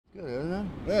Good, isn't it?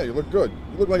 Yeah, you look good.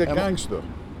 You look like a gangster.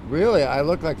 Really? I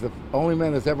look like the only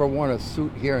man that's ever worn a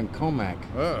suit here in Commack.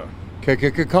 Yeah.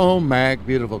 Commack,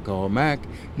 beautiful Commack.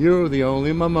 You're the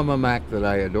only Mac that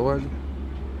I adored.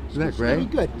 Isn't that great? Very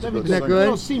good. Isn't that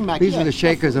good? These are the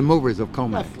shakers and movers of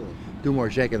Commack. Definitely. Do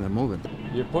more shaking than moving.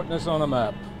 You're putting us on a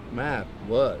map. Map?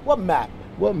 What? What map?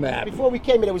 What map? Before we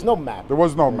came here, there was no map. There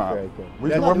was no map. very good.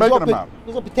 We're making a map.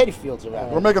 There's no potato fields around.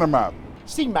 We're making a map.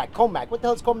 C-Mac, Commack. What the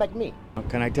hell does Commack mean?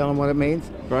 Can I tell him what it means?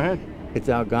 Go ahead. It's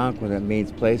Algonquin. It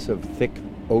means place of thick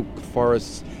oak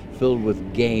forests filled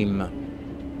with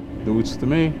game. Dudes to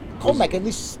me. Commack, at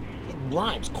least it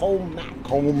rhymes. Commack.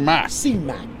 Commack.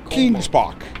 C-Mac. King's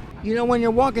Park. You know, when you're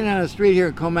walking down the street here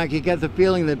in Commack, you get the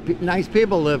feeling that nice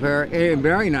people live here in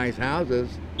very nice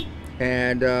houses.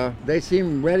 And they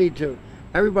seem ready to,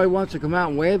 everybody wants to come out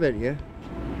and wave at you,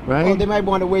 right? Well, they might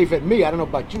want to wave at me. I don't know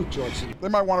about you, Chauncey. They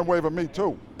might want to wave at me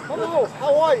too. Hello,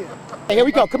 how are you? Hey, here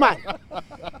we go. Come on.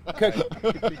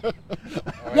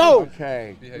 Yo.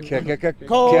 Okay.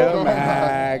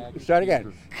 Commack. Start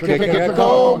again.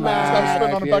 Commack. Stop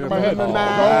spitting on the back of my head.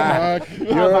 Commack.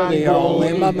 You're the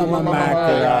only Mac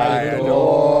that I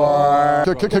adore.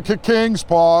 King's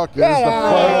Park is the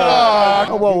place.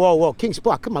 Whoa. King's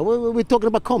Park. Come on. We're talking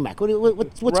about Commack.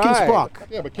 What's King's Right. Park?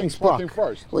 Yeah, but King's Park came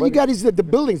first. Well, you got the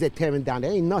buildings they're tearing down. They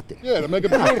ain't nothing. Yeah, to make it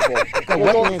beautiful. So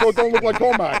it don't look like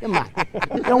Commack. Come on.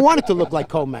 You don't want it to look like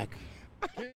Commack.